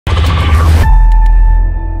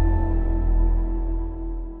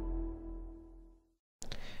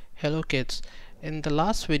Hello kids, in the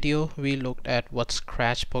last video we looked at what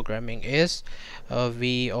Scratch programming is.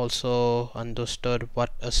 We also understood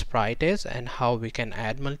what a sprite is and how we can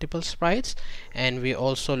add multiple sprites, and we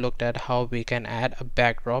also looked at how we can add a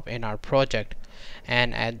backdrop in our project.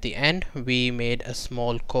 And at the end we made a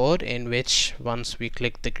small code in which once we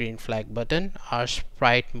click the green flag button, our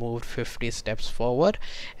sprite moved 50 steps forward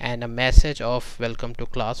and a message of welcome to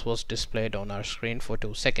class was displayed on our screen for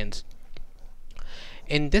 2 seconds.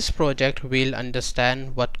 In this project we'll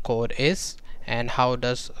understand what code is and how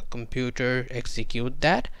does a computer execute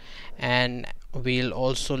that, and we'll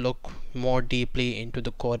also look more deeply into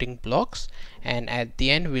the coding blocks, and at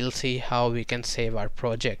the end we'll see how we can save our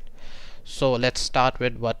project. So let's start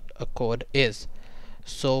with what a code is.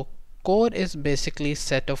 So code is basically a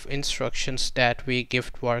set of instructions that we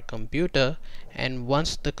give to our computer, and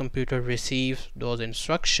once the computer receives those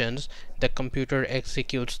instructions, the computer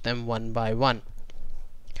executes them one by one.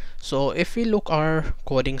 So if we look our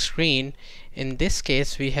coding screen, in this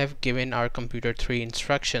case we have given our computer 3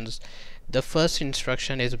 instructions. The first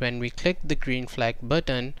instruction is when we click the green flag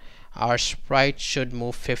button, our sprite should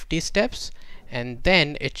move 50 steps and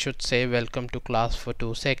then it should say welcome to class for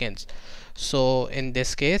 2 seconds. So in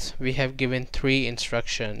this case we have given 3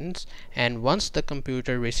 instructions, and once the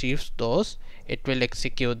computer receives those, it will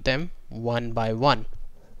execute them one by one.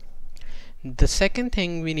 The second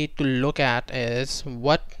thing we need to look at is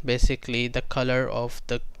what basically the color of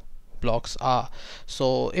the blocks are.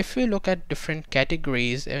 So if we look at different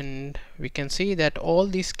categories, and we can see that all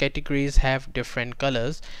these categories have different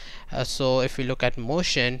colors. So if we look at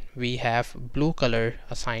motion, we have blue color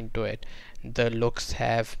assigned to it. The looks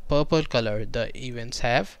have purple color, the events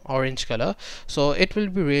have orange color. So it will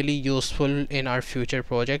be really useful in our future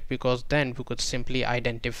project, because then we could simply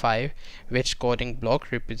identify which coding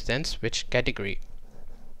block represents which category.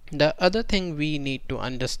 The other thing we need to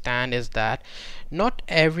understand is that not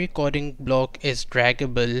every coding block is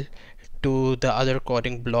draggable to the other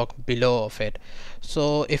coding block below of it.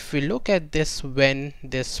 So if we look at this, when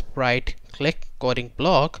this sprite click coding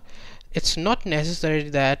block, it's not necessary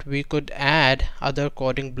that we could add other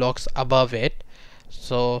coding blocks above it.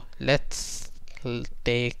 So let's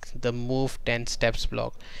take the move 10 steps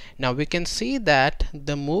block. Now we can see that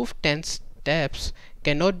the move 10 steps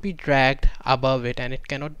cannot be dragged above it and it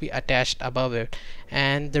cannot be attached above it,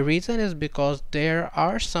 and the reason is because there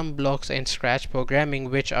are some blocks in Scratch programming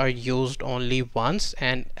which are used only once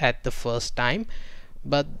and at the first time,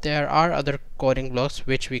 but there are other coding blocks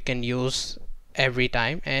which we can use every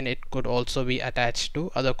time, and it could also be attached to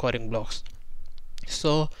other coding blocks.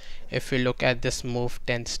 So if we look at this move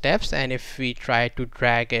 10 steps and if we try to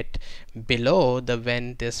drag it below the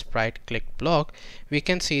when this sprite click block, we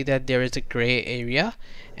can see that there is a gray area,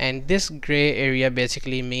 and this gray area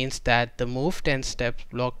basically means that the move 10 steps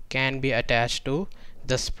block can be attached to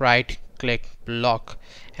the sprite click block.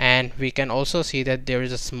 And we can also see that there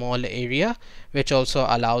is a small area which also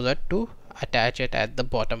allows us to attach it at the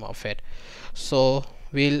bottom of it. So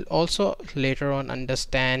we'll also later on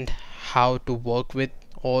understand how to work with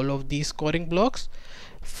all of these coding blocks.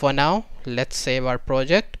 For now, let's save our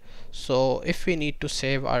project. So if we need to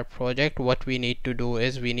save our project, what we need to do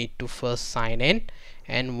is we need to first sign in,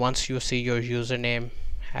 and once you see your username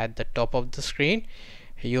at the top of the screen,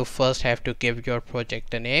 you first have to give your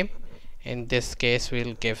project a name. In this case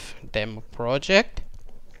we'll give demo project,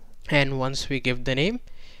 and once we give the name,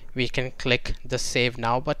 we can click the save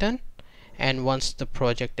now button, and once the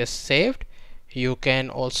project is saved, you can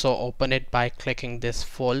also open it by clicking this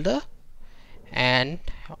folder, and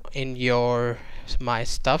in your my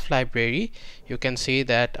stuff library you can see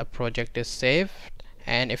that a project is saved,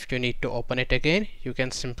 and if you need to open it again, you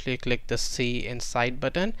can simply click the see inside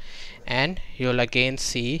button and you'll again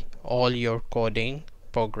see all your coding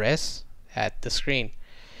progress at the screen.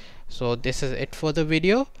 So this is it for the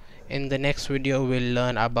video. In the next video we'll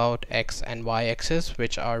learn about X and Y axis,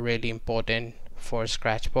 which are really important for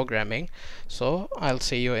Scratch programming. So I'll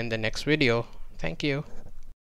see you in the next video. Thank you.